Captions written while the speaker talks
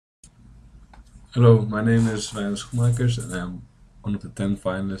Hello, my name is Wijnand Schoemakers and I'm one of the 10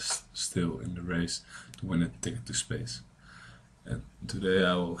 finalists still in the race to win a ticket to space. And today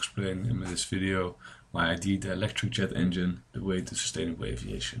I will explain in this video my idea, the electric jet engine, the way to sustainable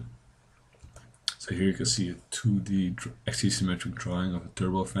aviation. So here you can see a 2D axisymmetric drawing of a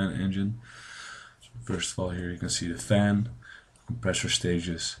turbofan engine. So first of all, here you can see the fan, compressor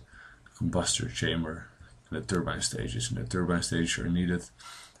stages, the combustor chamber, and the turbine stages. And the turbine stages are needed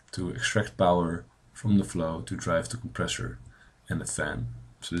to extract power from the flow to drive the compressor and the fan.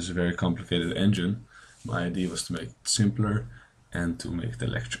 So this is a very complicated engine. My idea was to make it simpler and to make it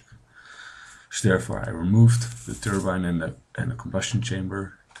electric. So therefore I removed the turbine and the combustion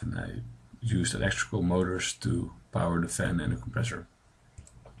chamber, and I used electrical motors to power the fan and the compressor.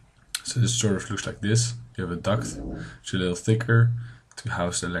 So this sort of looks like this. You have a duct which is a little thicker to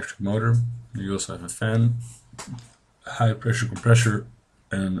house the electric motor. You also have a fan, a high pressure compressor,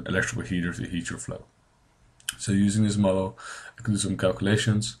 and an electrical heater to heat your flow. So using this model, I could do some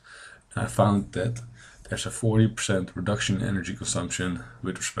calculations, and I found that there's a 40% reduction in energy consumption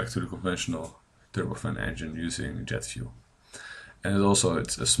with respect to the conventional turbofan engine using jet fuel. And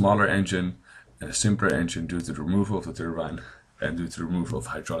it's a smaller engine and a simpler engine due to the removal of the turbine and due to the removal of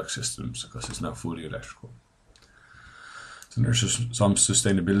hydraulic systems, because it's now fully electrical. So there's some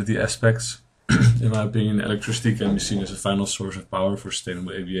sustainability aspects. In my opinion, electricity can be seen as a final source of power for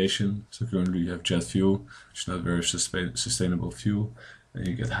sustainable aviation. So currently you have jet fuel, which is not very sustainable fuel, and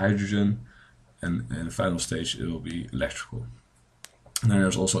you get hydrogen, and in the final stage it will be electrical. And then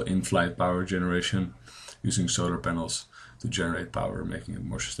there's also in-flight power generation using solar panels to generate power, making it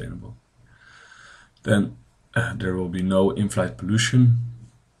more sustainable. Then there will be no in-flight pollution,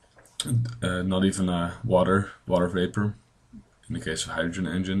 not even water vapor in the case of hydrogen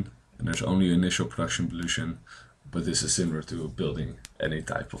engine. And there's only initial production pollution, but this is similar to building any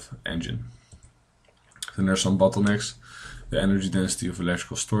type of engine. Then there's some bottlenecks. The energy density of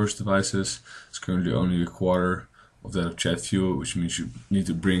electrical storage devices is currently only a quarter of that of jet fuel, which means you need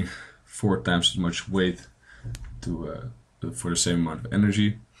to bring 4 times as much weight for the same amount of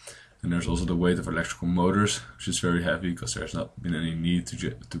energy. And there's also the weight of electrical motors, which is very heavy because there's not been any need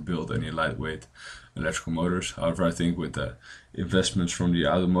to build any lightweight electrical motors. However, I think with the investments from the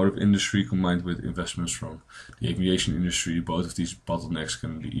automotive industry combined with investments from the aviation industry, both of these bottlenecks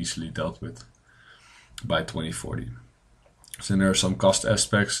can be easily dealt with by 2040. So then there are some cost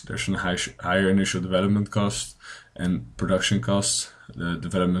aspects. There's some higher initial development costs and production costs. The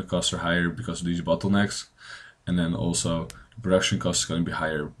development costs are higher because of these bottlenecks, and then also the production cost is going to be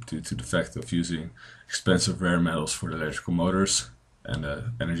higher due to the fact of using expensive rare metals for the electrical motors and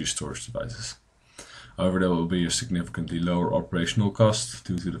the energy storage devices. However, there will be a significantly lower operational cost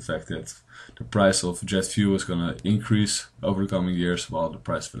due to the fact that the price of jet fuel is going to increase over the coming years, while the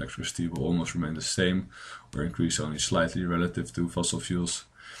price of electricity will almost remain the same or increase only slightly relative to fossil fuels.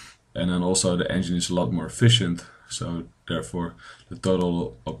 And then also the engine is a lot more efficient, so therefore the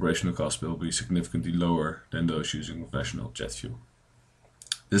total operational cost will be significantly lower than those using conventional jet fuel.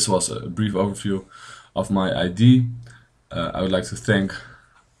 This was a brief overview of my idea. I would like to thank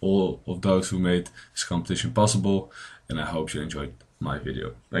all of those who made this competition possible, and I hope you enjoyed my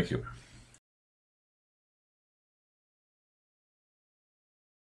video. Thank you.